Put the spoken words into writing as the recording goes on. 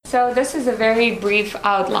So this is a very brief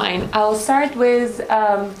outline. I'll start with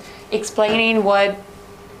explaining what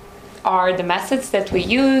are the methods that we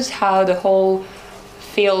use, how the whole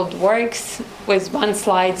field works with one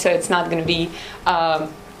slide, so it's not going to be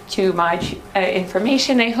too much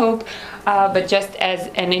information, I hope, but just as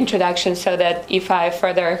an introduction so that if I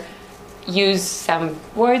further use some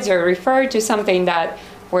words or refer to something that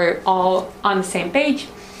we're all on the same page.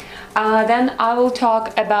 Then I will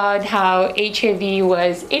talk about how HIV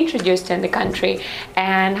was introduced in the country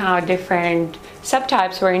and how different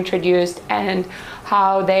subtypes were introduced and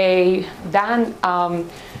how they then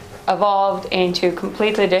evolved into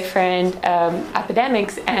completely different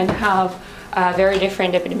epidemics and have very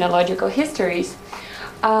different epidemiological histories.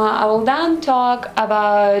 I will then talk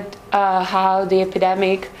about how the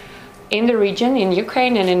epidemic in the region, in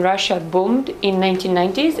Ukraine and in Russia, boomed in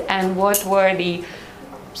 1990s and what were the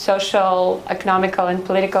social, economical, and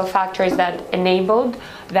political factors that enabled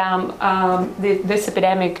them, this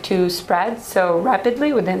epidemic to spread so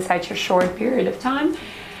rapidly within such a short period of time.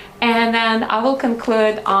 And then I will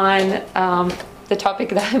conclude on the topic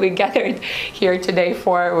that we gathered here today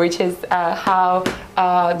for, which is how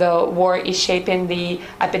the war is shaping the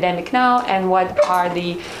epidemic now and what are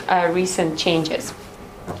the recent changes.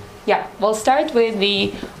 Yeah, we'll start with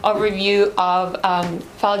the overview of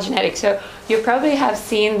phylogenetics. So you probably have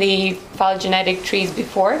seen the phylogenetic trees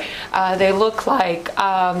before. They look like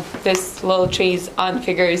this little trees on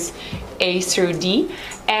figures A through D.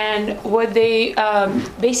 And what they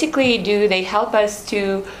basically do, they help us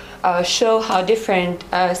to show how different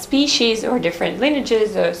species or different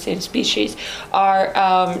lineages or same species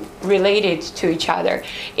are related to each other.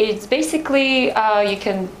 It's basically, you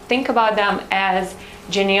can think about them as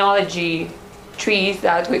genealogy trees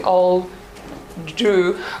that we all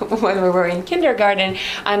drew when we were in kindergarten,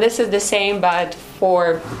 and this is the same but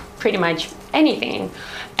for pretty much anything.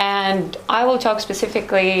 And I will talk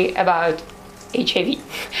specifically about HIV.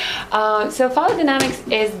 So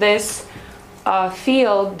phylodynamics is this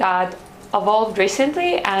field that evolved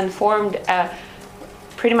recently and formed a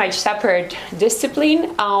pretty much separate discipline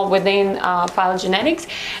within phylogenetics.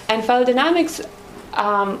 And phylodynamics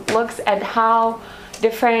looks at how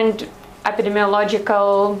different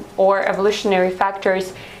epidemiological or evolutionary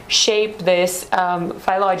factors shape this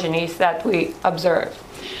phylogenies that we observe.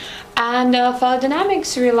 And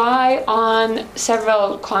phylodynamics rely on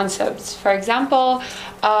several concepts. For example,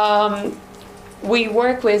 we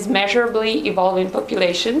work with measurably evolving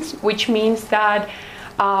populations, which means that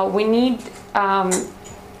we need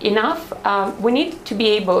we need to be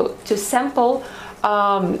able to sample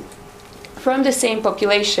from the same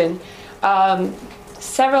population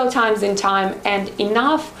several times in time, and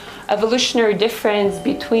enough evolutionary difference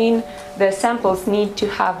between the samples need to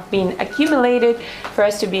have been accumulated for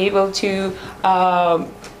us to be able to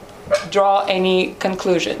draw any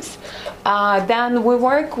conclusions. Then we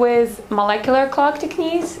work with molecular clock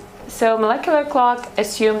techniques. So molecular clock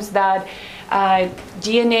assumes that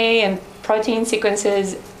DNA and protein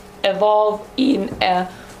sequences evolve in a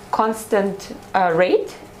constant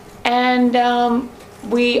rate. And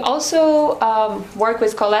we also work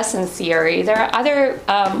with coalescence theory. There are other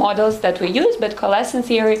models that we use, but coalescence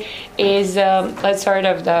theory is sort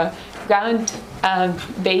of the ground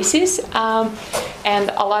basis, and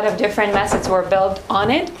a lot of different methods were built on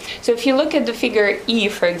it. So if you look at the figure E,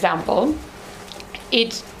 for example,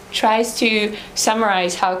 it tries to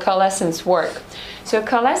summarize how coalescence works. So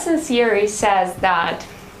coalescence theory says that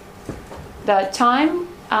the time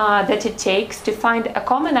that it takes to find a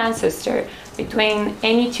common ancestor between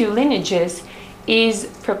any two lineages is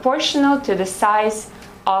proportional to the size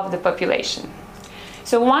of the population.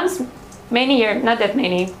 So once, many years, not that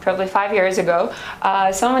many, probably 5 years ago,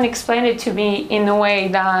 someone explained it to me in a way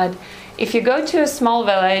that if you go to a small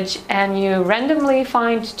village and you randomly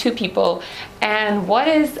find two people, and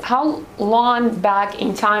how long back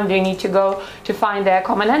in time do you need to go to find their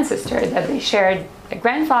common ancestor that they shared a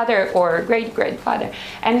grandfather or great-grandfather?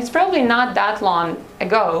 And it's probably not that long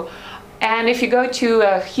ago. And if you go to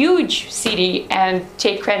a huge city and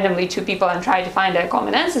take randomly two people and try to find a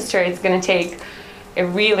common ancestor, it's going to take a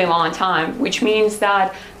really long time, which means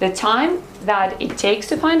that the time that it takes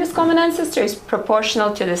to find this common ancestor is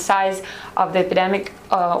proportional to the size of the epidemic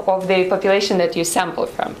of the population that you sampled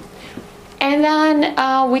from. And then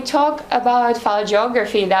we talk about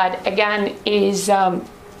phylogeography, that again is a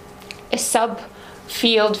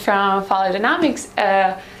subfield from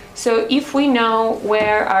phylodynamics. So if we know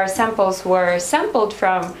where our samples were sampled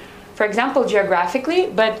from, for example, geographically,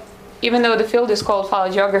 but even though the field is called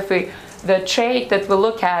phylogeography, the trait that we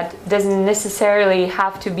look at doesn't necessarily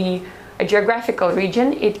have to be a geographical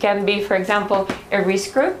region. It can be, for example, a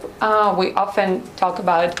risk group. We often talk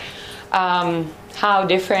about how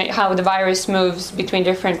the virus moves between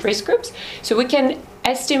different risk groups. So we can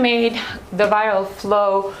estimate the viral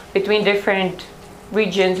flow between different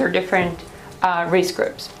regions or different risk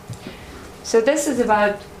groups. So this is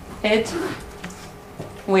about it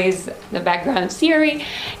with the background theory,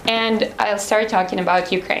 and I'll start talking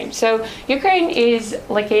about Ukraine. So Ukraine is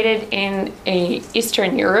located in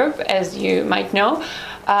Eastern Europe, as you might know.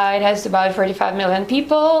 It has about 45 million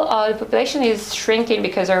people. The population is shrinking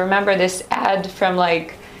because I remember this ad from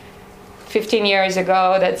like 15 years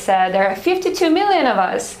ago that said there are 52 million of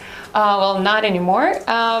us. Well, not anymore.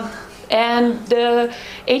 And the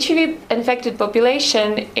HIV-infected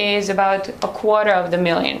population is about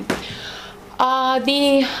 250,000.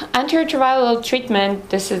 The antiretroviral treatment,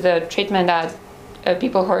 this is the treatment that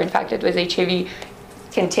people who are infected with HIV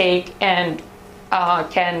can take and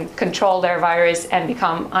can control their virus and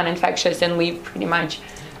become uninfectious and live pretty much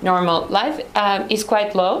normal life, is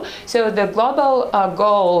quite low. So the global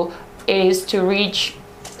goal is to reach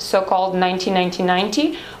so-called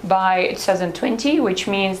 90-90-90 by 2020, which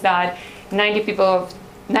means that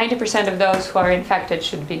 90% of those who are infected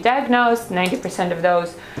should be diagnosed, 90% of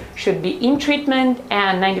those should be in treatment,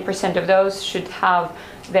 and 90% of those should have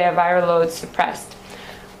their viral load suppressed.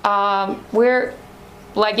 We're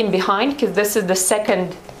lagging behind because this is the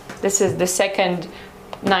second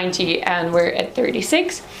 90 and we're at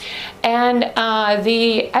 36. And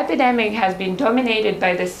the epidemic has been dominated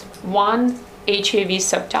by this one HIV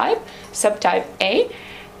subtype A,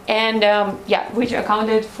 and which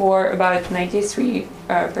accounted for about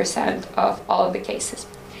 93% of all of the cases.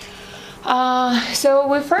 So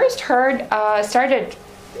we first started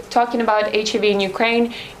talking about HIV in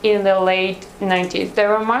Ukraine in the late 90s. There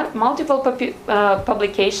were multiple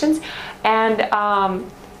publications, and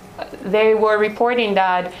they were reporting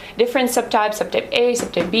that different subtypes, subtype A,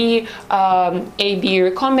 subtype B, AB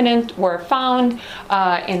recombinant, were found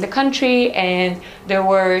in the country, and there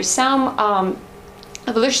were some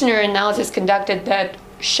evolutionary analysis conducted that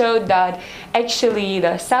showed that actually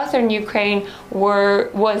the southern Ukraine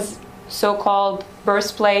was so-called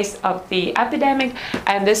birthplace of the epidemic,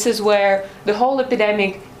 and this is where the whole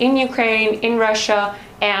epidemic in Ukraine, in Russia,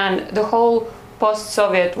 and the whole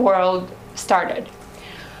post-Soviet world started.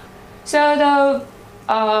 So the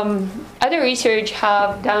other research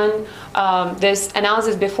have done this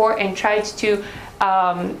analysis before and tried to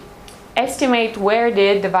estimate where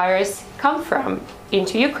did the virus come from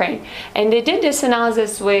into Ukraine. And they did this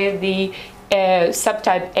analysis with the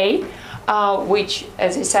subtype A, which,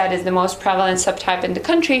 as I said, is the most prevalent subtype in the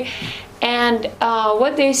country. And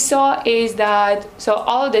what they saw is that, so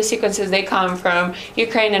all of the sequences, they come from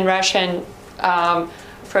Ukraine and Russia,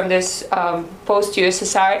 from this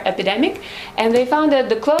post-USSR epidemic, and they found that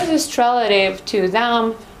the closest relative to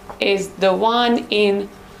them is the one in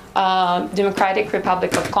Democratic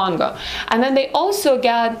Republic of Congo. And then they also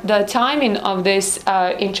got the timing of this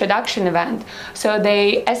introduction event. So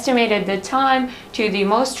they estimated the time to the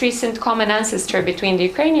most recent common ancestor between the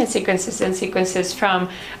Ukrainian sequences and sequences from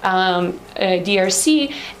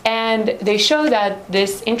DRC, and they show that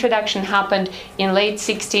this introduction happened in late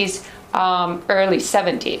 60s, early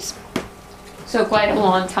 70s. So quite a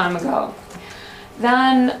long time ago.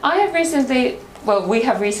 Then we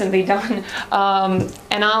have recently done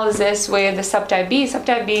analysis with the subtype B.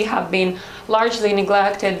 Subtype B have been largely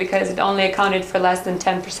neglected because it only accounted for less than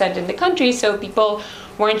 10% in the country, so people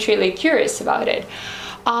weren't really curious about it.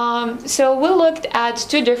 So we looked at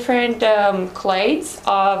two different clades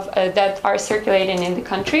that are circulating in the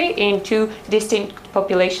country in two distinct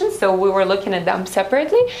populations, so we were looking at them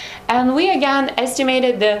separately, and we again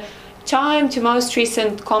estimated the time to most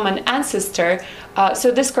recent common ancestor.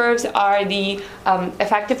 So these curves are the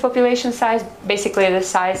effective population size, basically the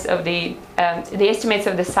size of the estimates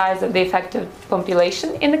of the size of the effective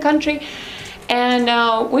population in the country.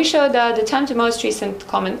 And we showed that the time to most recent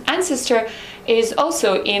common ancestor is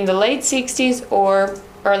also in the late 60s or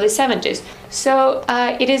early 70s. So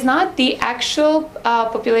it is not the actual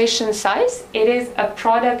population size, it is a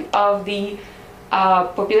product of the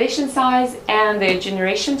population size and the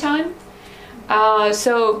generation time.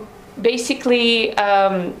 So basically,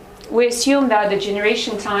 we assume that the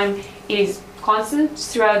generation time is constant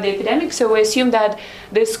throughout the epidemic, so we assume that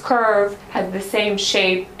this curve has the same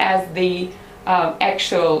shape as the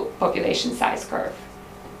actual population size curve.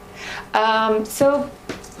 So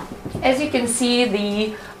as you can see,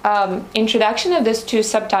 the introduction of these two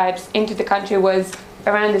subtypes into the country was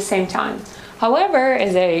around the same time. However,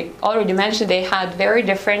 as I already mentioned, they had very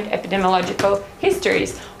different epidemiological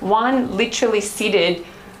histories. One literally seeded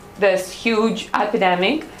this huge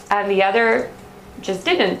epidemic, and the other just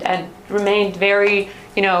didn't and remained very,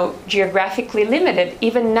 geographically limited.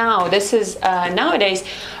 Even now, this is nowadays,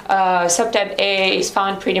 subtype A is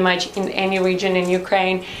found pretty much in any region in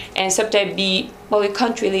Ukraine, and subtype B, well, you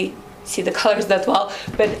can't really see the colors that well,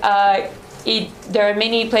 but there are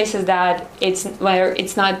many places that where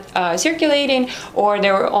it's not circulating, or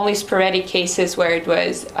there were only sporadic cases where it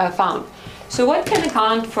was found. So what can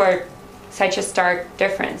account for such a stark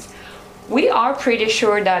difference? We are pretty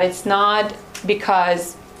sure that it's not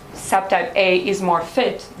because subtype A is more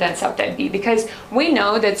fit than subtype B, because we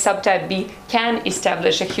know that subtype B can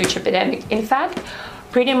establish a huge epidemic. In fact,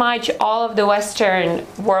 pretty much all of the Western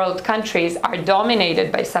world countries are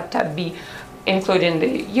dominated by subtype B, including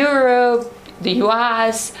the Europe, the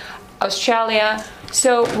US, Australia.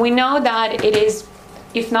 So we know that it is,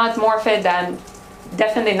 if not more fit, then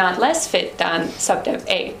definitely not less fit than subtype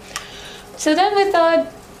A. So then we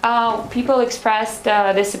thought, people expressed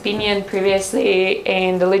this opinion previously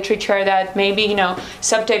in the literature that maybe,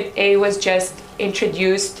 subtype A was just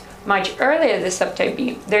introduced much earlier than subtype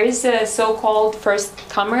B. There is a so-called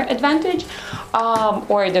first-comer advantage,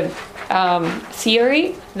 or the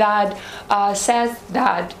theory that says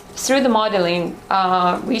that through the modeling,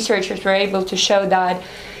 researchers were able to show that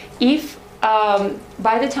if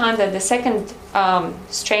by the time that the second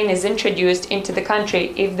strain is introduced into the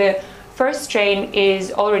country, if the first strain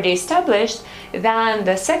is already established, then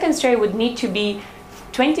the second strain would need to be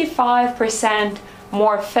 25%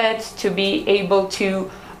 more fit to be able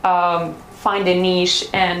to find a niche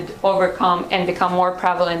and overcome and become more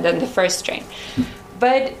prevalent than the first strain.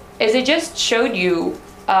 But as I just showed you,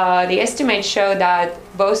 the estimates show that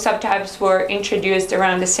both subtypes were introduced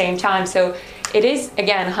around the same time. So it is,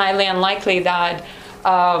 again, highly unlikely that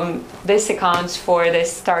this accounts for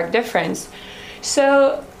this stark difference.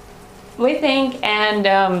 So we think, and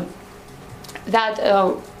that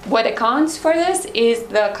what accounts for this is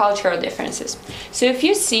the cultural differences. So if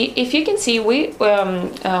you can see, we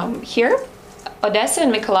here, Odessa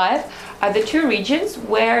and Mykolaiv are the two regions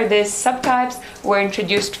where these subtypes were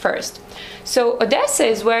introduced first. So Odessa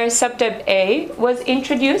is where subtype A was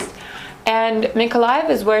introduced, and Mykolaiv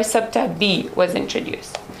is where subtype B was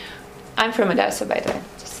introduced. I'm from Odessa, by the way,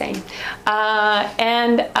 just saying.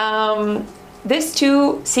 These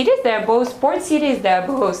two cities, they're both port cities, they're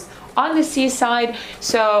both on the seaside,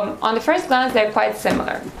 so on the first glance they're quite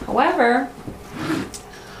similar. However,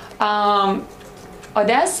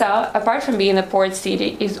 Odessa, apart from being a port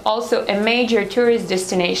city, is also a major tourist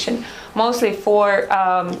destination, mostly for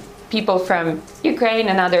people from Ukraine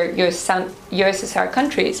and other USSR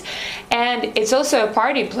countries. And it's also a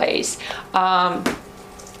party place. I'm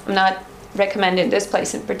not recommending this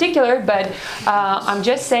place in particular, but I'm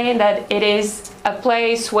just saying that it is a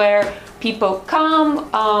place where people come,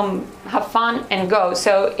 have fun, and go.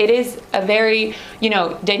 So it is a very,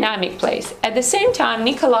 dynamic place. At the same time,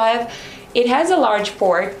 Mykolaiv, it has a large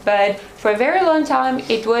port, but for a very long time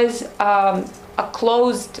it was a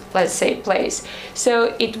closed, let's say, place.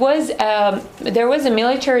 So it was there was a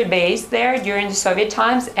military base there during the Soviet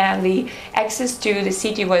times, and the access to the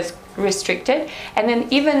city was restricted. And then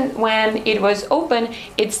even when it was open,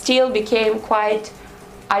 it still became quite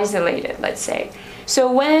isolated, let's say. So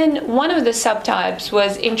when one of the subtypes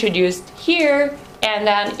was introduced here, and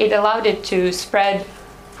then it allowed it to spread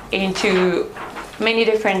into many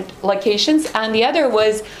different locations, and the other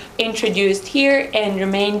was introduced here and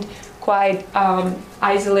remained quite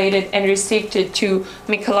isolated and restricted to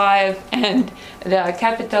Mykolaiv and the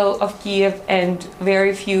capital of Kiev and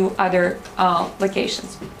very few other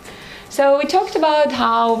locations. So we talked about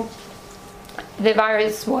how the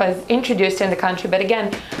virus was introduced in the country, but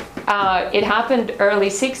again, it happened early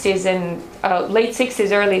 60s and late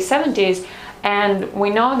 60s, early 70s, and we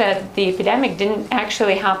know that the epidemic didn't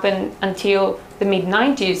actually happen until the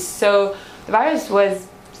mid-90s. So the virus was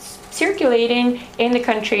circulating in the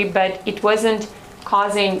country, but it wasn't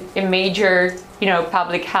causing a major,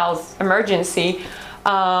 public health emergency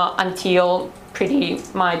until pretty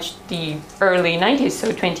much the early 90s,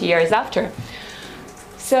 so 20 years after.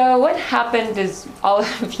 So what happened is, all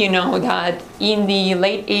of you know that in the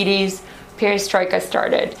late 80s, perestroika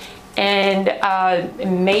started, and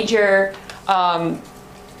major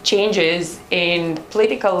changes in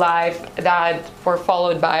political life that were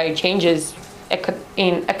followed by changes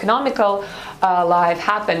in economical life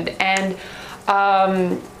happened, and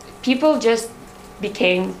people just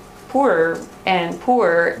became poorer and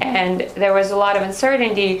poorer, and there was a lot of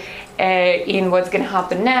uncertainty in what's going to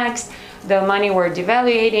happen next. The money were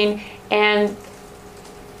devaluating, and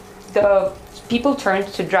the people turned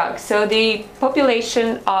to drugs. So the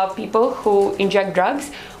population of people who inject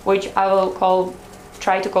drugs which I will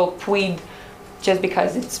try to call Puig, just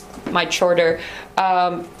because it's much shorter,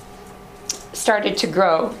 started to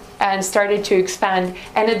grow and started to expand.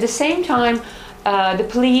 And at the same time, the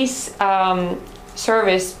police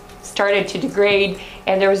service started to degrade,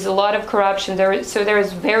 and there was a lot of corruption. There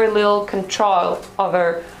was very little control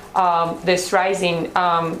over this rising,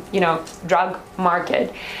 drug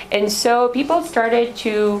market. And so people started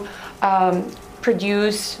to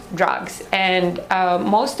produce drugs, and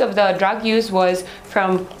most of the drug use was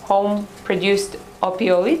from home-produced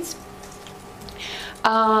opioids.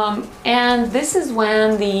 And this is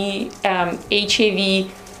when the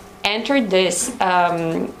HIV entered this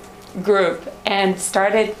group and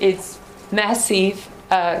started its massive,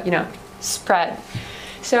 spread.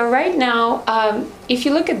 So right now, if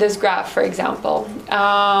you look at this graph, for example,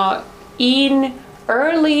 in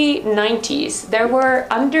early 90s, there were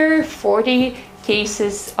under 40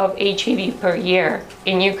 cases of HIV per year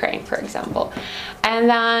in Ukraine, for example. And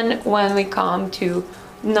then when we come to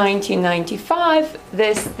 1995,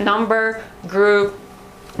 this number grew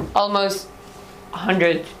almost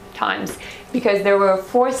 100 times, because there were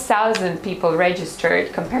 4,000 people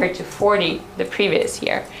registered compared to 40 the previous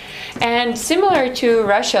year. And similar to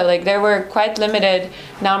Russia, there were quite limited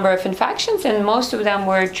number of infections, and most of them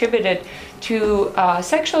were attributed to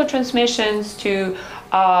sexual transmissions, to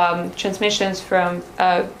transmissions from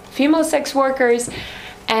female sex workers,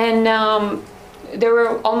 and there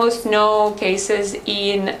were almost no cases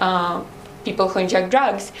in people who inject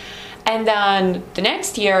drugs. And then the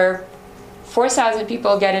next year, 4,000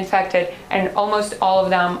 people get infected, and almost all of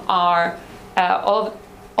them are,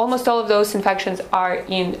 almost all of those infections are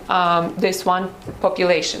in this one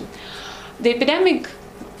population. The epidemic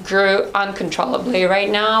grew uncontrollably. Right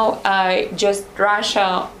now, just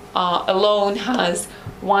Russia alone has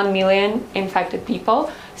 1 million infected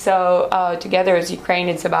people. So together as Ukraine,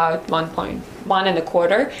 it's about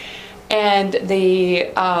 1.25. And the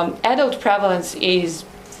adult prevalence is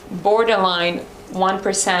borderline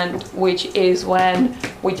 1%, which is when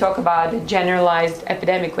we talk about a generalized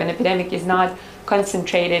epidemic, when epidemic is not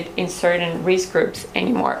concentrated in certain risk groups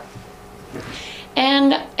anymore.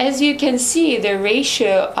 And as you can see, the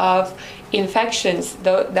ratio of infections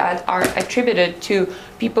that are attributed to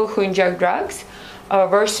people who inject drugs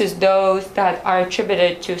versus those that are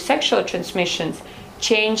attributed to sexual transmissions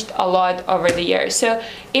changed a lot over the years. So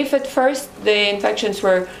if at first the infections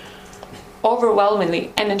were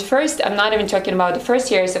overwhelmingly, and at first, I'm not even talking about the first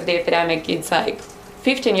years of the epidemic, it's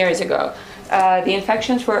 15 years ago, the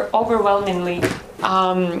infections were overwhelmingly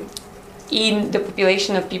in the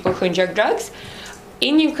population of people who inject drugs.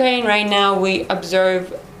 In Ukraine right now, we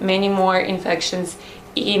observe many more infections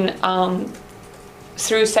in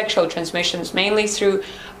through sexual transmissions, mainly through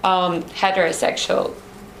heterosexual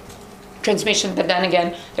transmission, but then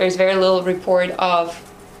again, there is very little report of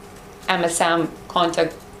MSM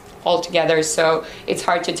contact altogether, so it's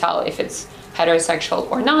hard to tell if it's heterosexual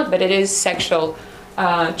or not, but it is sexual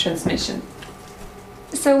transmission.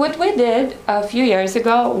 So what we did a few years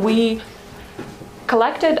ago, we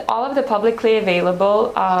collected all of the publicly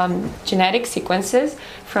available genetic sequences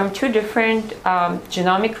from 2 different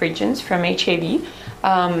genomic regions from HIV,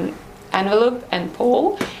 envelope and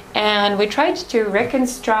pole, and we tried to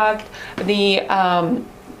reconstruct the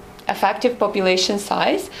effective population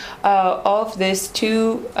size of these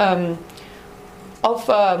 2 of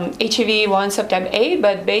HIV-1 subtype A,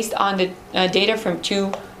 but based on the data from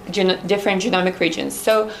 2 different genomic regions.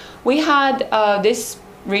 So we had this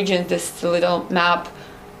region, this little map,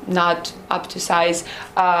 not up to size,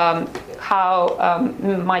 how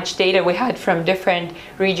much data we had from different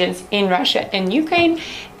regions in Russia and Ukraine.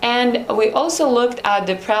 And we also looked at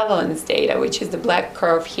the prevalence data, which is the black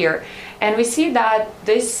curve here. And we see that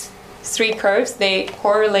these 3 curves, they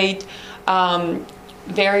correlate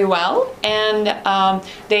very well, and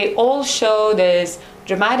they all show this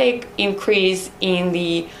dramatic increase in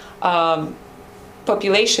the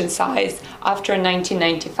population size after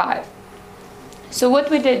 1995. So what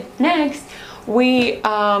we did next, we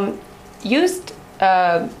used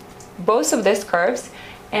both of these curves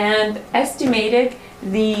and estimated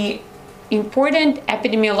the important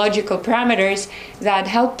epidemiological parameters that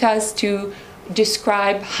helped us to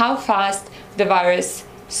describe how fast the virus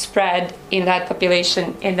spread in that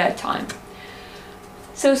population in that time.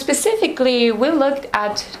 So specifically, we looked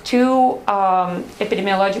at 2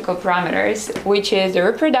 epidemiological parameters, which is the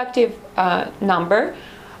reproductive number,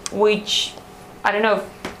 which, I don't know,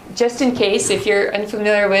 just in case if you're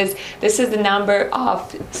unfamiliar with, this is the number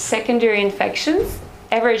of secondary infections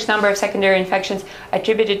average number of secondary infections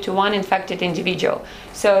attributed to one infected individual.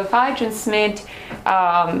 So if I transmit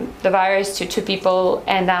the virus to 2 people,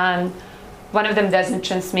 and then one of them doesn't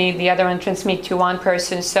transmit, the other one transmits to 1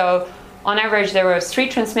 person. So on average, there were 3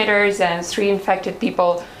 transmitters and 3 infected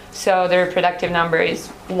people. So the reproductive number is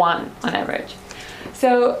 1 on average.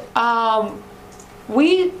 So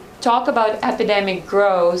we talk about epidemic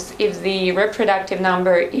growth if the reproductive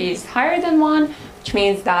number is higher than 1, which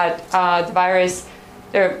means that the virus,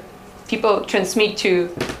 people transmit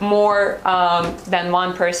to more than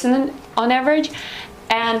 1 person on average,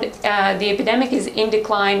 and the epidemic is in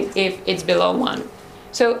decline if it's below 1.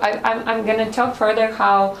 So I'm going to talk further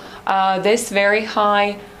how this very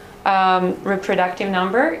high reproductive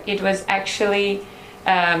number, it was actually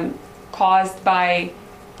caused by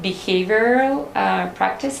behavioral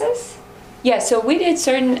practices. Yeah, so we did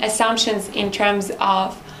certain assumptions in terms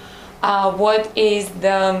of what is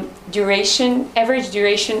the average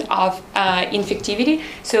duration of infectivity,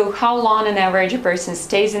 so how long on average a person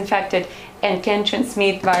stays infected and can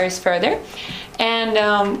transmit virus further.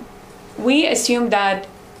 And we assume that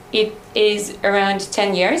it is around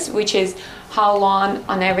 10 years, which is how long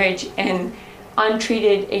on average an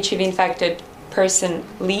untreated HIV-infected person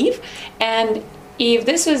live. And if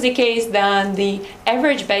this was the case, then the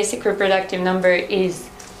average basic reproductive number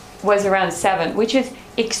was around 7, which is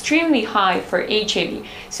extremely high for HIV.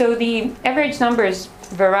 So the average numbers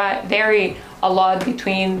vary a lot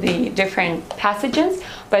between the different pathogens,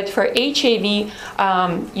 but for HIV,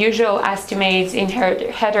 usual estimates in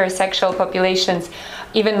heterosexual populations,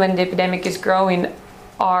 even when the epidemic is growing,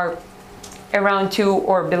 are around 2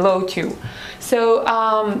 or below 2. So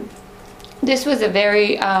this was a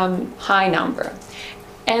very high number.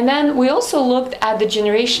 And then we also looked at the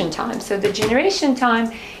generation time. So the generation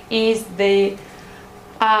time is the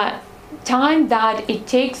time that it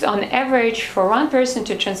takes on average for one person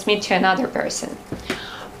to transmit to another person.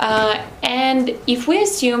 And if we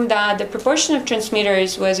assume that the proportion of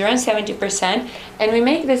transmitters was around 70%, and we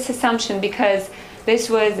make this assumption because this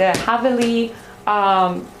was a heavily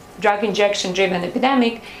drug injection driven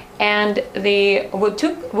epidemic, and we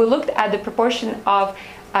looked at the proportion of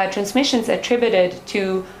transmissions attributed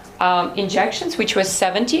to injections, which was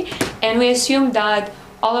 70, and we assumed that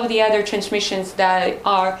all of the other transmissions that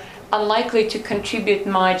are unlikely to contribute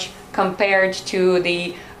much compared to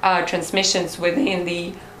the transmissions within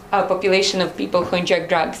the population of people who inject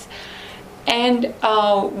drugs. And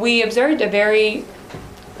we observed a very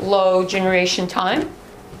low generation time,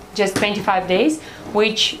 just 25 days,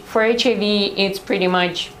 which for HIV it's pretty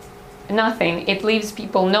much nothing. It leaves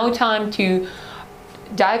people no time to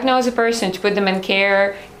diagnose a person, to put them in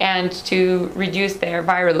care, and to reduce their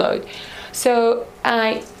viral load. So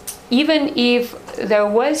even if there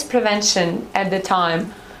was prevention at the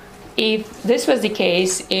time, if this was the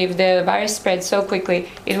case, if the virus spread so quickly,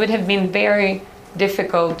 it would have been very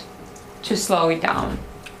difficult to slow it down.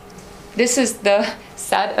 This is the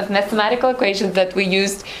set of mathematical equations that we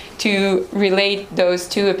used to relate those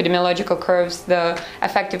two epidemiological curves, the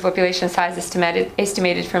effective population size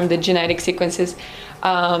estimated from the genetic sequences,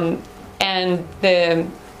 and the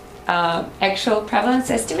actual prevalence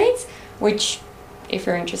estimates, which, if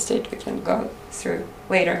you're interested, we can go through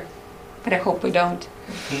later, but I hope we don't.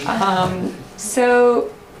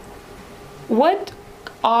 So what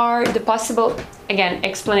are the possible, again,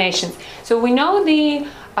 explanations? So we know the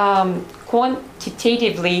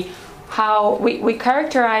quantitatively how we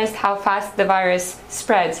characterized how fast the virus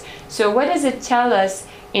spreads. So what does it tell us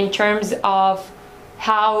in terms of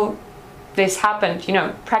how this happened,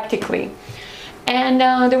 practically? And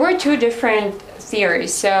there were two different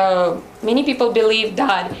theories. So many people believe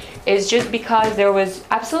that it's just because there was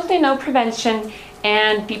absolutely no prevention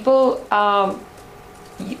and people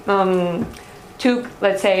took,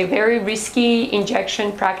 let's say, very risky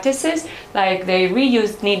injection practices, like they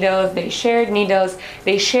reused needles, they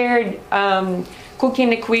shared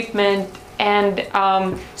cooking equipment, and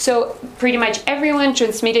so pretty much everyone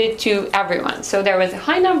transmitted to everyone. So there was a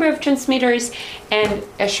high number of transmitters and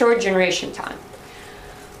a short generation time.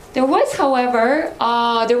 There was, however,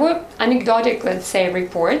 there were anecdotic, let's say,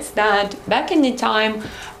 reports that back in the time,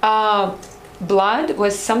 blood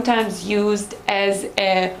was sometimes used as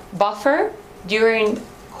a buffer during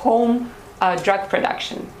home drug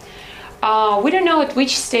production. We don't know at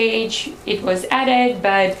which stage it was added,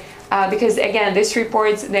 but because, again, these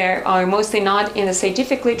reports, they are mostly not in the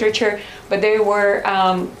scientific literature, but they were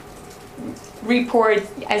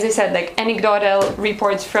reports, as I said, like anecdotal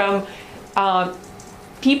reports from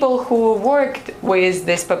people who worked with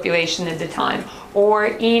this population at the time, or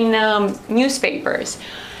in newspapers.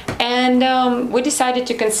 And we decided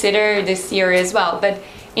to consider this year as well. But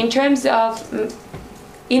in terms of,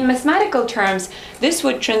 in mathematical terms, this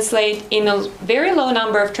would translate in a very low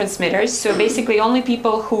number of transmitters. So basically only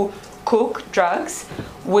people who cook drugs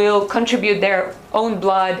will contribute their own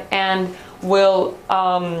blood and will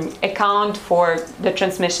account for the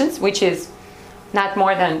transmissions, which is not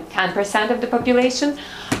more than 10% of the population,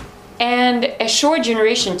 and a short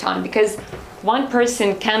generation time, because one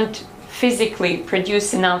person can't physically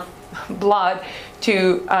produce enough blood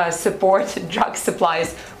to support drug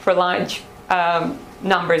supplies for large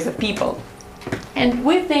numbers of people. And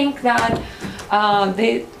we think that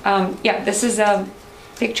this is a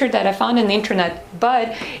picture that I found on the internet,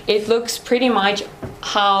 but it looks pretty much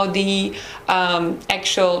how the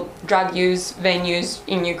actual drug use venues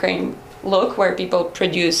in Ukraine look, where people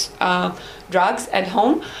produce drugs at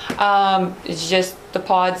home. It's just the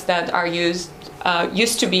pods that are used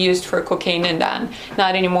to be used for cocaine, and then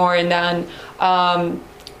not anymore, and then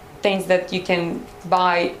things that you can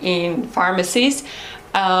buy in pharmacies,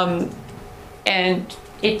 and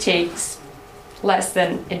it takes less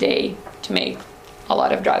than a day to make a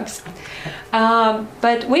lot of drugs.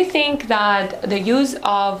 But we think that the use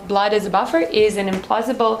of blood as a buffer is an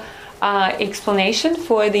implausible explanation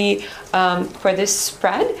for this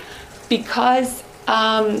spread, because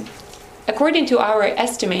according to our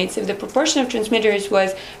estimates, if the proportion of transmitters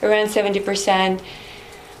was around 70%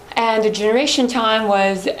 and the generation time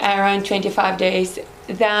was around 25 days,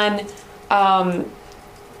 then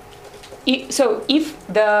so if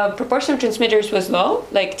the proportion of transmitters was low,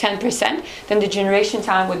 like 10%, then the generation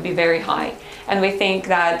time would be very high. And we think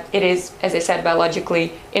that it is, as I said,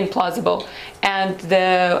 biologically implausible. And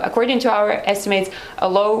according to our estimates, a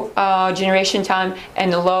low generation time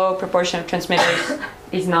and a low proportion of transmitters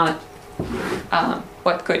is not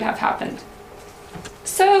what could have happened.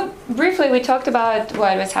 So briefly, we talked about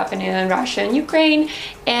what was happening in Russia and Ukraine,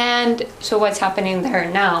 and so what's happening there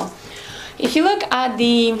now. If you look at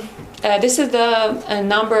this is the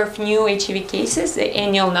number of new HIV cases, the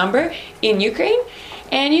annual number in Ukraine,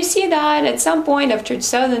 and you see that at some point after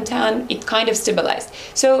 2010, it kind of stabilized.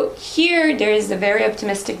 So here there is a very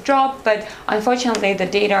optimistic drop, but unfortunately the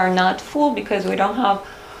data are not full because we don't have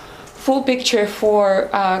full picture for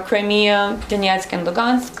Crimea, Donetsk, and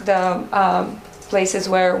Lugansk, the places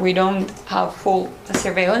where we don't have full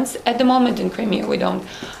surveillance at the moment. In Crimea, we don't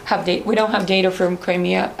have data from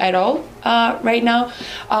Crimea at all right now.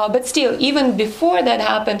 But still, even before that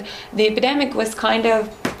happened, the epidemic was kind of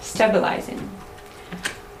stabilizing.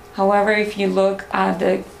 However, if you look at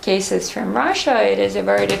the cases from Russia, it is a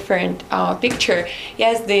very different picture.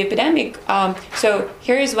 Yes, the epidemic, so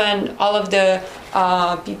here is when all of the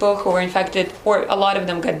people who were infected, or a lot of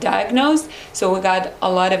them got diagnosed, so we got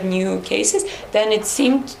a lot of new cases. Then it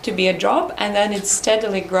seemed to be a drop, and then it's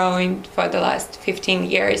steadily growing for the last 15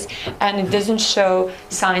 years, and it doesn't show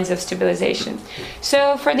signs of stabilization.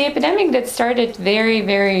 So for the epidemic that started very,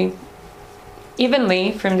 very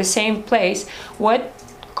evenly from the same place, what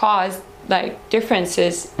caused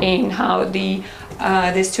differences in how these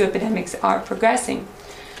two epidemics are progressing?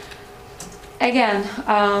 Again,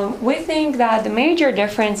 we think that the major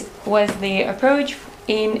difference was the approach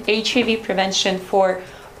in HIV prevention for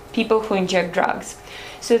people who inject drugs.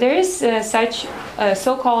 So there is such a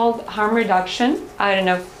so-called harm reduction. I don't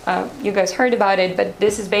know if you guys heard about it, but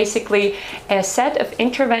this is basically a set of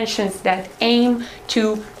interventions that aim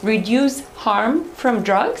to reduce harm from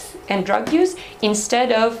drugs and drug use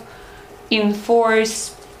instead of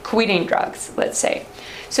enforce quitting drugs, let's say.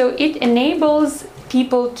 So it enables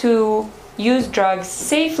people to use drugs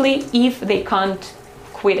safely if they can't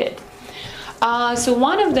quit it. So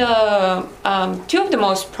one of the two of the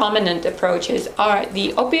most prominent approaches are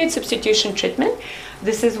the opioid substitution treatment.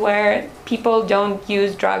 This is where people don't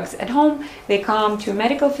use drugs at home. They come to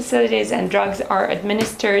medical facilities and drugs are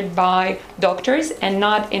administered by doctors and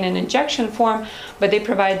not in an injection form, but they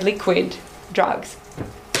provide liquid drugs,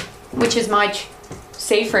 which is much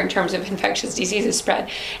safer in terms of infectious diseases spread.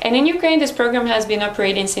 And in Ukraine, this program has been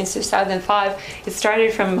operating since 2005. It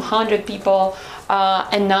started from 100 people,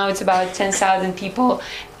 and now it's about 10,000 people.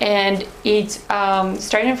 And it's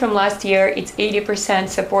starting from last year, it's 80%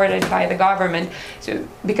 supported by the government. So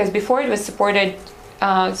because before it was supported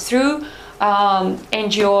through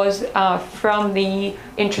NGOs from the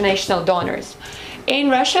international donors. In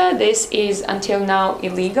Russia, this is until now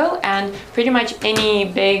illegal, and pretty much any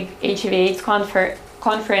big HIV/AIDS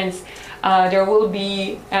conference, there will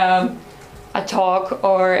be a talk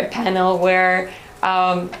or a panel where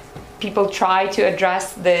people try to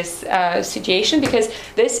address this situation, because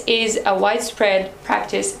this is a widespread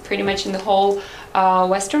practice pretty much in the whole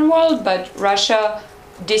Western world, but Russia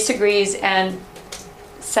disagrees and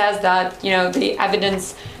says that, you know, the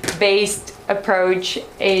evidence-based approach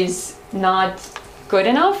is not good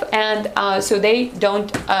enough, and so they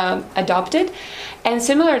don't adopt it. And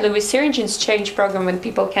similarly with syringe exchange program, when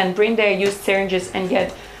people can bring their used syringes and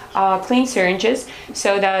get clean syringes,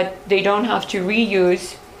 so that they don't have to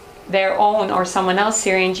reuse their own or someone else's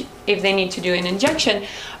syringe if they need to do an injection.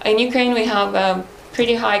 In Ukraine, we have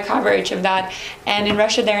pretty high coverage of that, and in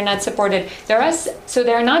Russia they're not supported. So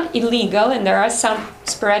they're not illegal, and there are some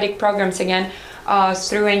sporadic programs again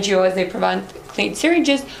through NGOs. They provide clean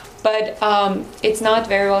syringes, but it's not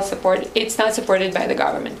very well supported. It's not supported by the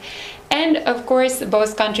government. And of course,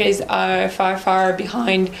 both countries are far, far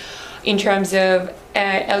behind in terms of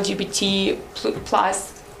LGBT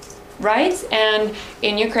plus rights. And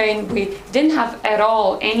in Ukraine, we didn't have at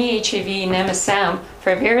all any HIV in MSM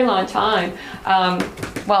for a very long time.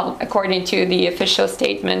 Well, according to the official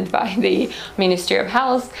statement by the Ministry of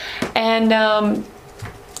Health. And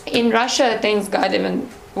in Russia, things got even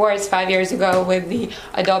worse 5 years ago with the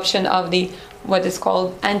adoption of the what is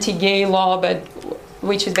called anti-gay law, but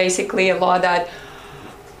which is basically a law that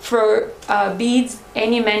forbids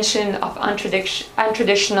any mention of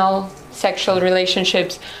untraditional sexual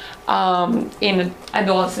relationships in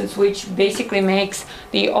adolescents, which basically makes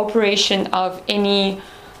the operation of any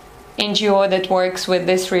NGO that works with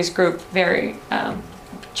this risk group very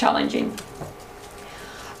challenging.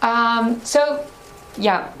 So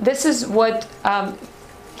yeah, this is what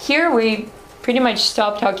here we pretty much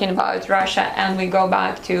stop talking about Russia and we go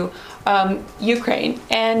back to Ukraine.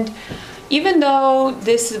 And even though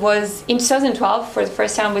this was in 2012, for the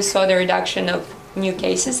first time we saw the reduction of new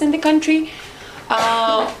cases in the country,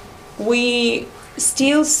 we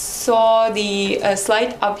still saw the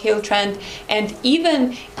slight uphill trend. And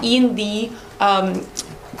even in the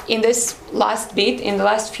in this last bit, in the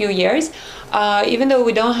last few years, even though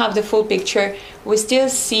we don't have the full picture, we still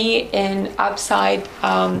see an upside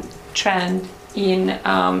trend in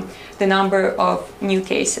the number of new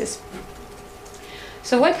cases.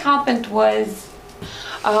 So what happened was,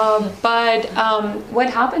 what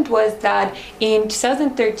happened was that in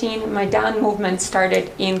 2013, Maidan movement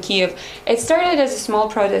started in Kiev. It started as a small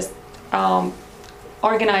protest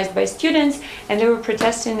organized by students, and they were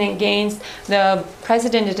protesting against the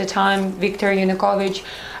president at the time, Viktor Yanukovych,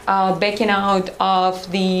 backing out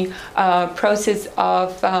of the process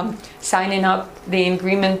of signing up the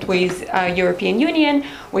agreement with European Union,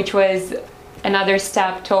 which was another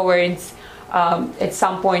step towards at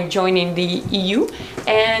some point joining the EU.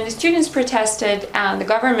 And the students protested, and the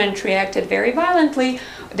government reacted very violently.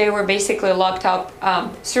 They were basically locked up,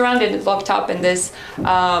 surrounded and locked up in this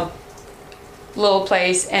little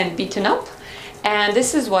place and beaten up. And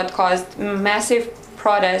this is what caused massive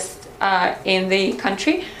protests in the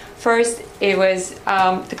country. First, it was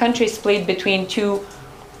the country split between two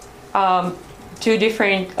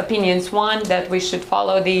different opinions. One, that we should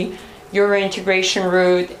follow the Euro integration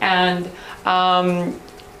route, and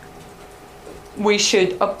we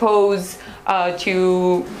should oppose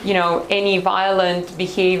to any violent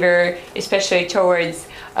behavior, especially towards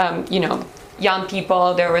young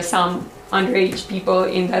people. There were some underage people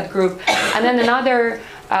in that group, and then another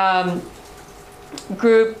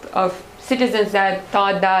group of citizens that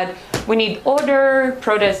thought that we need order,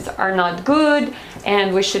 protests are not good,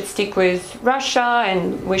 and we should stick with Russia,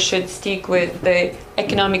 and we should stick with the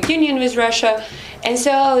economic union with Russia. And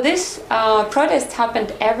so this protest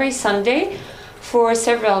happened every Sunday for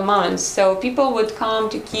several months. So people would come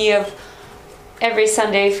to Kiev every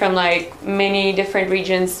Sunday from like many different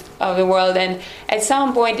regions of the world, and at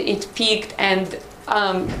some point it peaked, and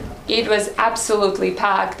it was absolutely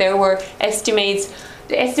packed. There were estimates,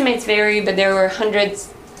 the estimates vary, but there were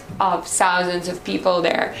hundreds of thousands of people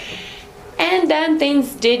there. And then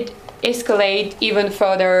things did escalate even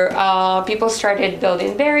further. People started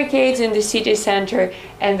building barricades in the city center,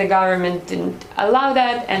 and the government didn't allow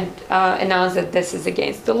that, and announced that this is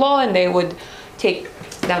against the law and they would take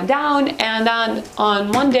them down. And then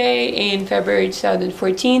on Monday in February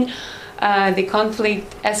 2014, the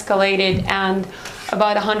conflict escalated, and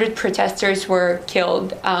about 100 protesters were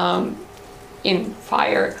killed in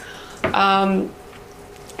fire.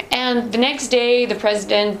 And the next day, the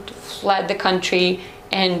president fled the country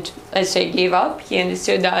and, let's say, gave up. He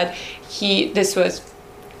understood that this was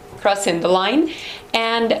crossing the line.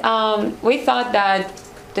 And we thought that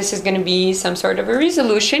this is going to be some sort of a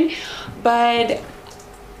resolution. But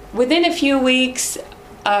within a few weeks,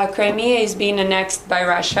 Crimea is being annexed by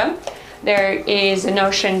Russia. There is a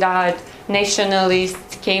notion that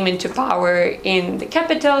nationalists came into power in the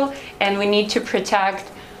capital, and we need to protect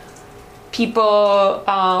people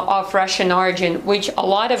of Russian origin, which a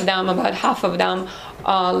lot of them, about half of them,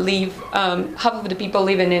 half of the people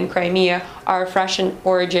living in Crimea are of Russian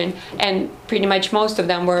origin, and pretty much most of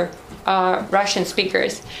them were Russian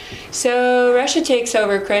speakers. So Russia takes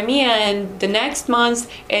over Crimea, and the next month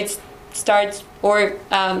it starts, or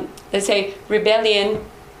let's say rebellion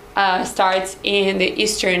starts in the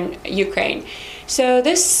eastern Ukraine. So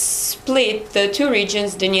this split the two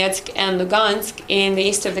regions, Donetsk and Lugansk, in the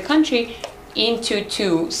east of the country into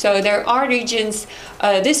two. So there are regions,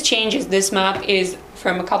 this changes, this map is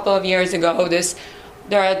from a couple of years ago.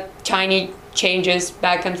 There are tiny changes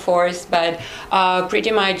back and forth, but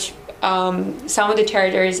pretty much some of the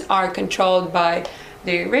territories are controlled by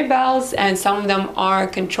the rebels, and some of them are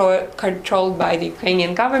controlled by the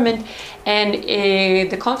Ukrainian government, and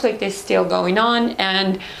the conflict is still going on,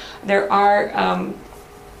 and there are,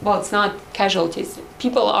 well, it's not casualties.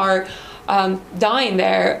 People are dying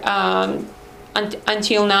there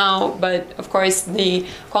until now, but of course the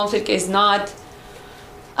conflict is not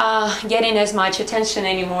getting as much attention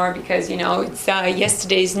anymore because, you know, it's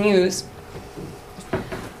yesterday's news.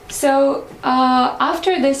 So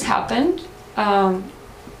after this happened,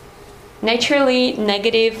 naturally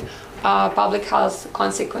negative public health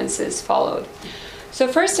consequences followed. So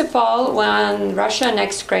first of all, when Russia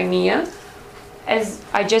annexed Crimea, as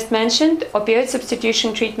I just mentioned, opioid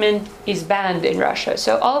substitution treatment is banned in Russia.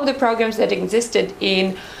 So all of the programs that existed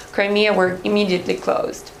in Crimea were immediately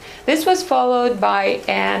closed. This was followed by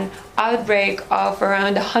an outbreak of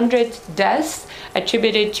around 100 deaths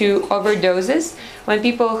attributed to overdoses when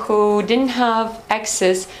people who didn't have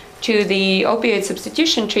access to the opioid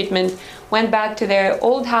substitution treatment went back to their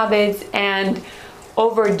old habits and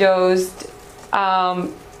overdosed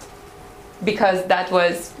because that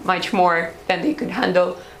was much more than they could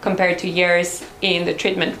handle compared to years in the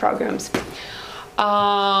treatment programs.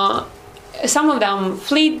 Some of them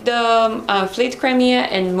fled Crimea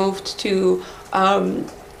and moved to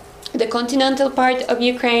the continental part of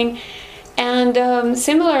Ukraine. And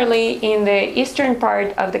similarly, in the eastern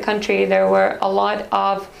part of the country, there were a lot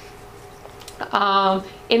of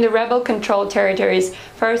in the rebel-controlled territories.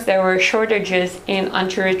 First, there were shortages in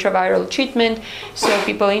antiretroviral treatment, so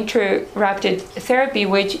people interrupted therapy,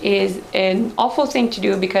 which is an awful thing to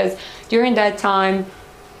do because during that time,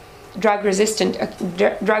 drug resistance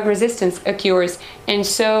occurs, and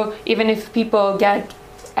so even if people get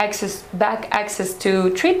access to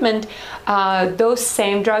treatment, those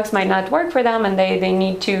same drugs might not work for them, and they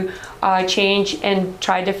need to change and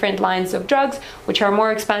try different lines of drugs, which are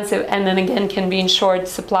more expensive and then again can be in short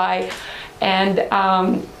supply. And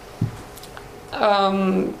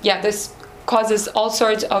yeah, this causes all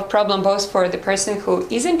sorts of problems both for the person who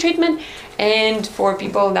is in treatment and for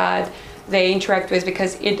people that they interact with,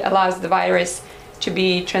 because it allows the virus to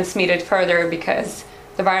be transmitted further because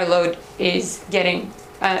the viral load is getting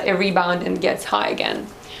a rebound and gets high again.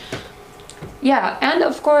 Yeah, and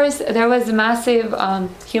of course there was a massive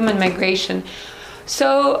human migration.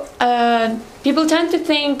 So people tend to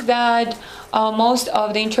think that most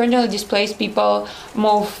of the internally displaced people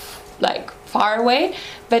move like far away,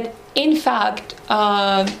 but in fact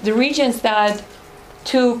the regions that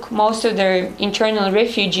took most of their internal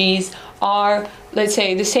refugees are, let's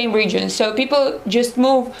say, the same regions. So people just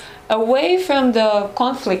move away from the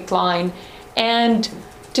conflict line and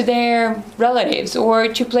to their relatives or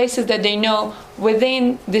to places that they know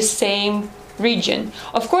within the same region.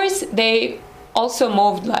 Of course, they also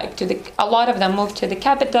moved a lot of them moved to the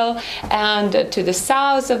capital and to the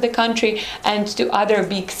south of the country and to other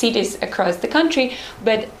big cities across the country,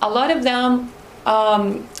 but a lot of them,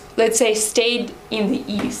 let's say, stayed in the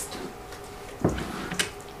east.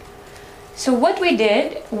 So what we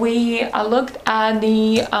did, we looked at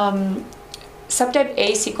the subtype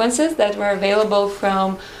A sequences that were available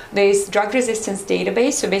from this drug resistance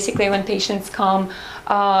database. So basically when patients come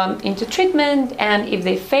into treatment and if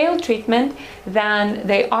they fail treatment, then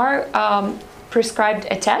they are prescribed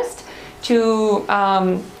a test to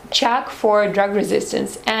check for drug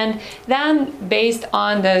resistance. And then based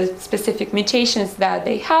on the specific mutations that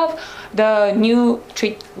they have, the new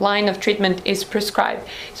line of treatment is prescribed.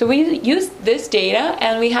 So we used this data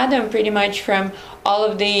and we had them pretty much from all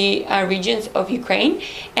of the regions of Ukraine.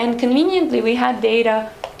 And conveniently, we had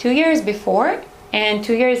data 2 years before and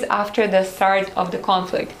 2 years after the start of the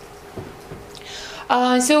conflict.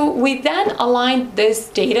 So we then aligned this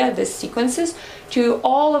data, these sequences, to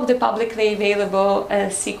all of the publicly available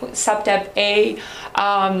subtype A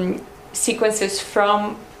sequences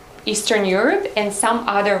from Eastern Europe and some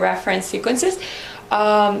other reference sequences.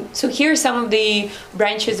 So here some of the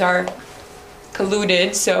branches are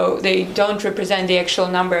colluded, so they don't represent the actual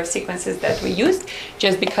number of sequences that we used,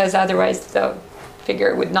 just because otherwise the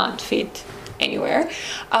figure would not fit anywhere.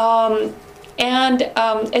 As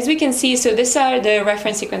we can see, so these are the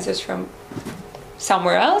reference sequences from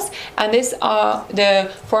somewhere else, and these are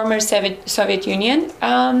the former Soviet Union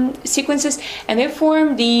sequences, and they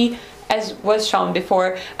form the, as was shown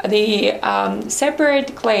before, the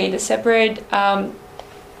separate clade, the separate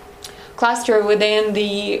cluster within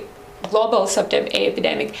the global subtype A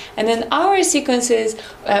epidemic. And then our sequences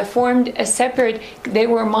formed a separate, they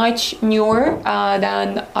were much newer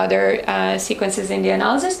than other sequences in the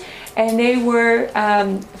analysis, and they were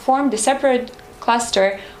formed a separate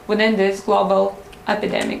cluster within this global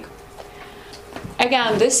epidemic.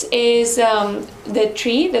 Again, this is the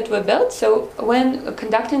tree that we built. So when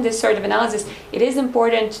conducting this sort of analysis, it is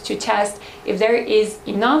important to test if there is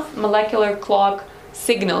enough molecular clock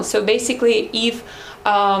signal. So basically, if,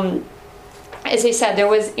 as I said, there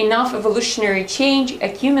was enough evolutionary change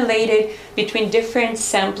accumulated between different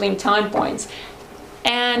sampling time points.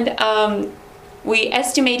 And we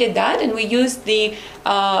estimated that, and we used the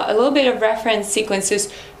a little bit of reference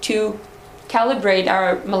sequences to calibrate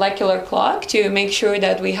our molecular clock to make sure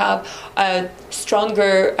that we have a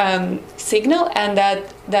stronger signal, and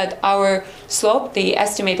that our slope, the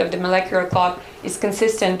estimate of the molecular clock, is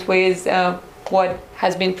consistent with what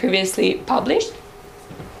has been previously published.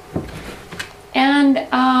 And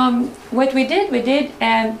what we did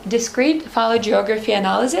discrete phylogeography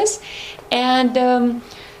analysis, and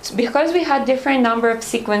so because we had different number of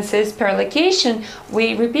sequences per location,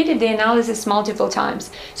 we repeated the analysis multiple times.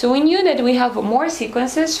 So we knew that we have more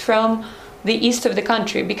sequences from the east of the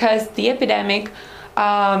country because the epidemic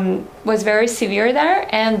was very severe there,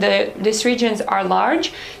 and these regions are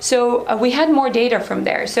large. So we had more data from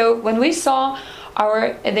there. So when we saw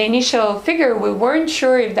the initial figure, we weren't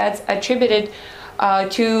sure if that's attributed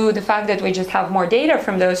to the fact that we just have more data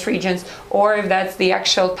from those regions, or if that's the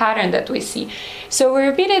actual pattern that we see. So we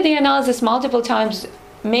repeated the analysis multiple times,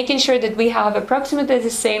 making sure that we have approximately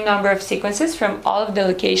the same number of sequences from all of the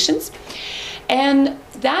locations. And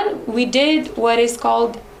then we did what is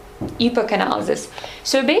called epoch analysis.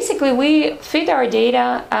 So basically we fit our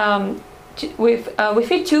data, we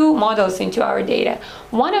fit two models into our data.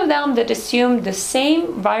 One of them that assumed the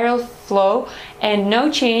same viral flow and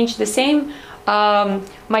no change, the same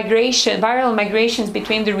viral migrations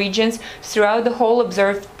between the regions throughout the whole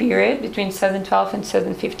observed period between 2012 and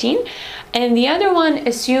 2015, and the other one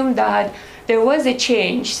assumed that there was a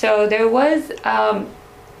change. So there were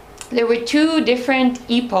two different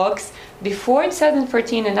epochs, before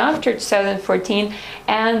 2014 and after 2014,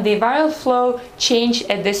 and the viral flow changed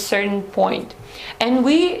at this certain point. And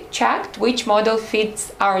we checked which model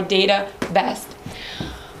fits our data best.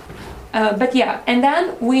 But yeah, and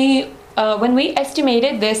then when we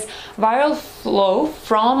estimated this viral flow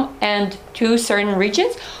from and to certain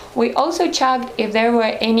regions, we also checked if there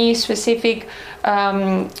were any specific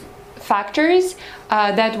factors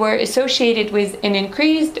that were associated with an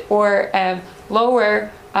increased or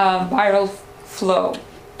lower viral flow.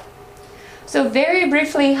 So very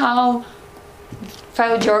briefly how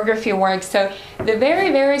phylogeography works. So the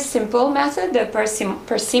very, very simple method, the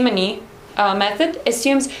parsimony method,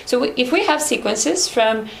 assumes, so if we have sequences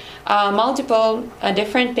from multiple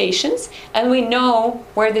different patients, and we know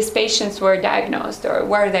where these patients were diagnosed or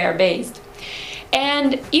where they are based,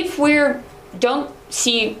 and if we don't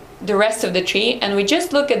see the rest of the tree and we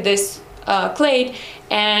just look at this clade,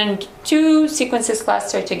 and two sequences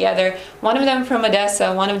clustered together, one of them from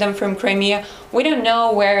Odessa, one of them from Crimea, we don't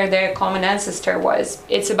know where their common ancestor was.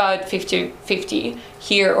 It's about 50-50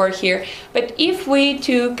 here or here. But if we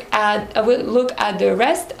look at the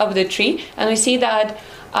rest of the tree, and we see that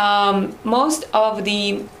most of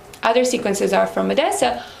the other sequences are from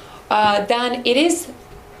Odessa, then it is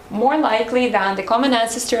more likely that the common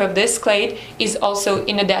ancestor of this clade is also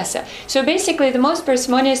in Odessa. So basically, the most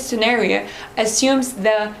parsimonious scenario assumes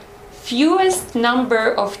the fewest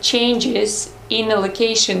number of changes in a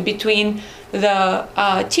location between the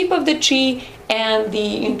tip of the tree and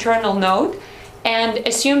the internal node, and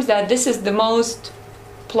assumes that this is the most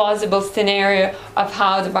plausible scenario of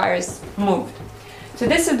how the virus moved. So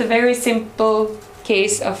this is the very simple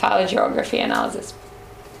case of phylogeography analysis.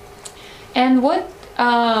 And what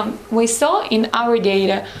we saw in our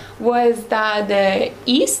data was that the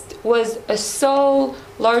East was a sole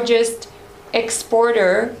largest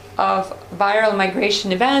exporter of viral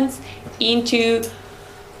migration events into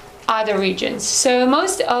other regions. So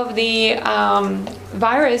most of the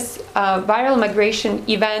viral migration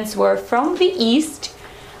events were from the East,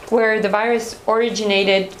 where the virus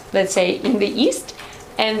originated, let's say, in the East,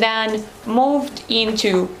 and then moved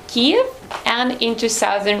into Kiev and into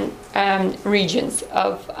southern regions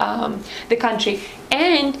of the country.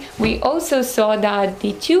 And we also saw that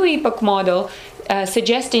the two-epoch model,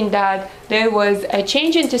 suggesting that there was a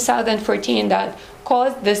change in 2014 that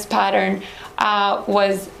caused this pattern,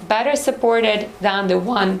 was better supported than the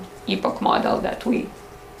one-epoch model that we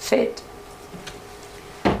fit.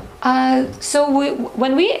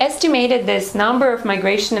 When we estimated this number of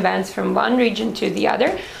migration events from one region to the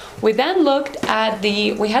other, we then looked at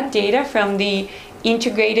we had data from the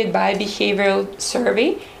Integrated Biobehavioral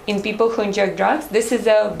Survey in people who inject drugs. This is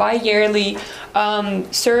a bi-yearly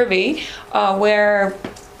survey where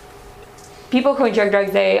people who inject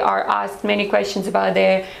drugs, they are asked many questions about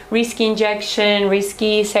their risky injection,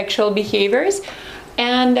 risky sexual behaviors.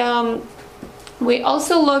 And we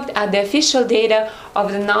also looked at the official data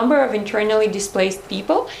of the number of internally displaced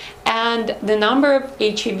people and the number of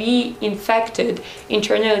HIV-infected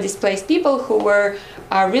internally displaced people who were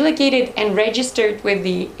relocated and registered with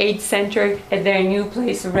the AIDS center at their new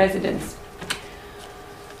place of residence.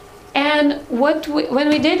 And when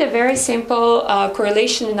we did a very simple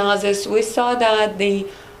correlation analysis, we saw that the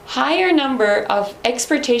higher number of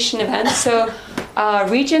exportation events, so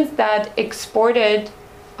regions that exported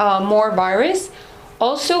more virus,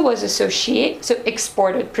 also was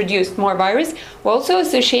associated, produced more virus, were also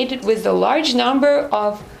associated with the large number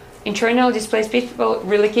of internally displaced people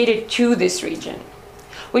relocated to this region,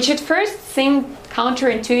 which at first seemed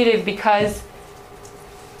counterintuitive because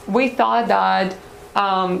we thought that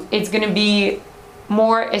it's going to be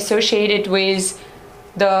more associated with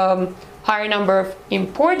the higher number of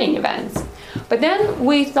importing events. But then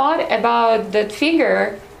we thought about that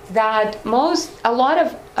figure that a lot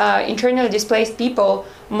of internally displaced people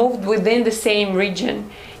moved within the same region,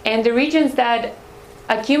 and the regions that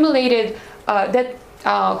accumulated,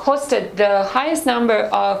 hosted the highest number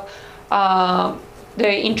of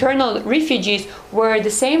the internal refugees were the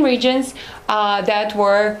same regions that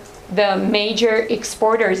were the major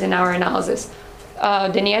exporters in our analysis,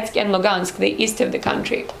 Donetsk and Lugansk, the east of the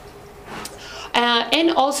country.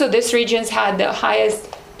 And also these regions had the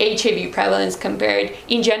highest HIV prevalence compared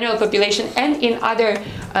in general population and in other,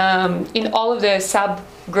 in all of the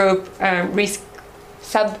risk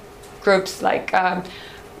subgroups like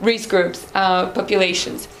risk groups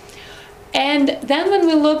populations. And then when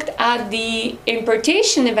we looked at the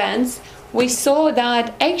importation events, we saw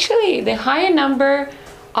that actually the higher number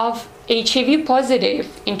of HIV positive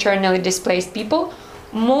internally displaced people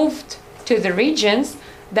moved to the regions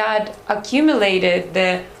that accumulated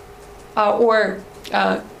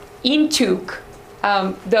intook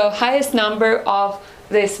the highest number of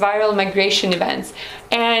these viral migration events.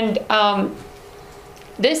 And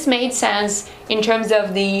this made sense in terms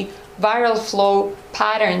of the viral flow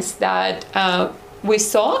patterns that we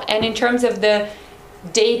saw, and in terms of the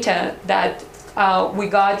data that we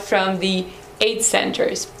got from the AIDS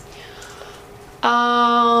centers.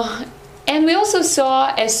 And we also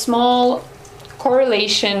saw a small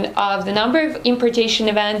correlation of the number of importation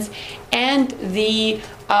events and the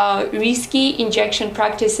risky injection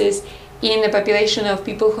practices in the population of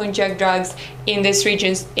people who inject drugs in these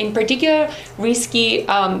regions. In particular, risky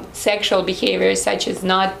sexual behaviors such as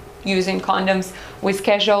not using condoms with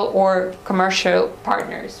casual or commercial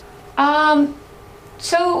partners.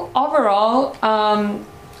 So overall,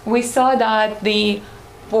 we saw that the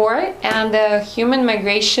war and the human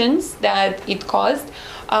migrations that it caused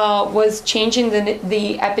was changing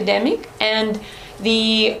the epidemic, and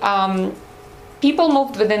the people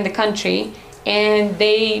moved within the country and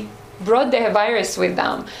they brought the virus with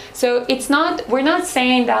them. So we're not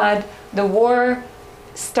saying that the war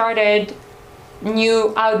started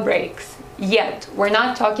new outbreaks yet. We're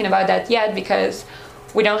not talking about that yet because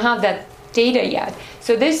we don't have that data yet.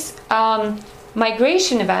 So this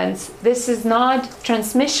migration events, this is not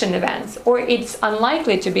transmission events, or it's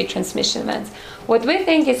unlikely to be transmission events. What we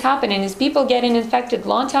think is happening is people getting infected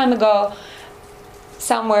long time ago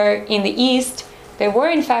somewhere in the east, they were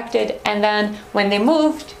infected, and then when they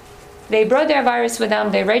moved, they brought their virus with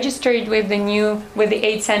them, they registered with the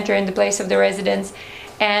AIDS center in the place of the residence,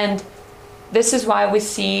 and this is why we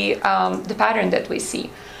see the pattern that we see.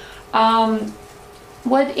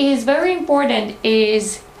 What is very important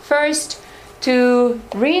is first to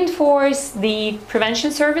reinforce the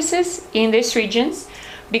prevention services in these regions,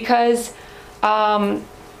 because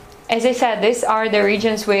as I said, these are the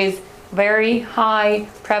regions with very high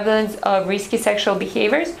prevalence of risky sexual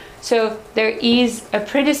behaviors. So there is a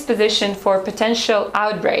predisposition for potential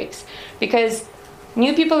outbreaks because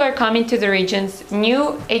new people are coming to the regions,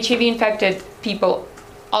 new HIV infected people,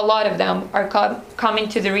 a lot of them are coming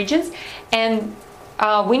to the regions, and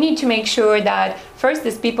we need to make sure that first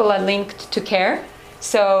these people are linked to care,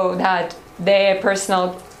 so that their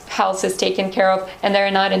personal health is taken care of and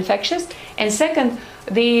they're not infectious. And second,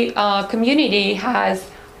 the community has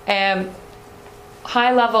a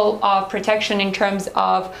high level of protection in terms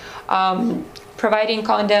of providing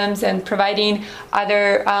condoms and providing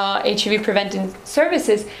other HIV preventing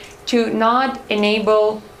services to not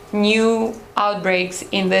enable new outbreaks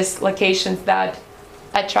in these locations that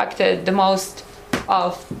attracted the most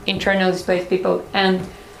of internally displaced people and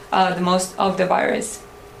the most of the virus.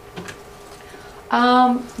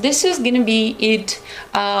 This is gonna be it.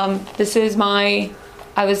 This is my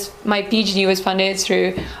PhD was funded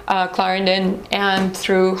through Clarendon and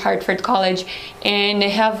through Hartford College, and I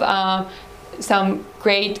have some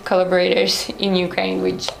great collaborators in Ukraine,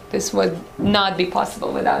 which this would not be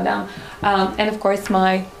possible without them. And of course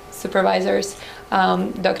my supervisors,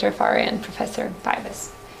 Dr. Fari and Professor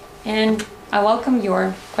Pybas. And I welcome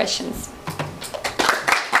your questions.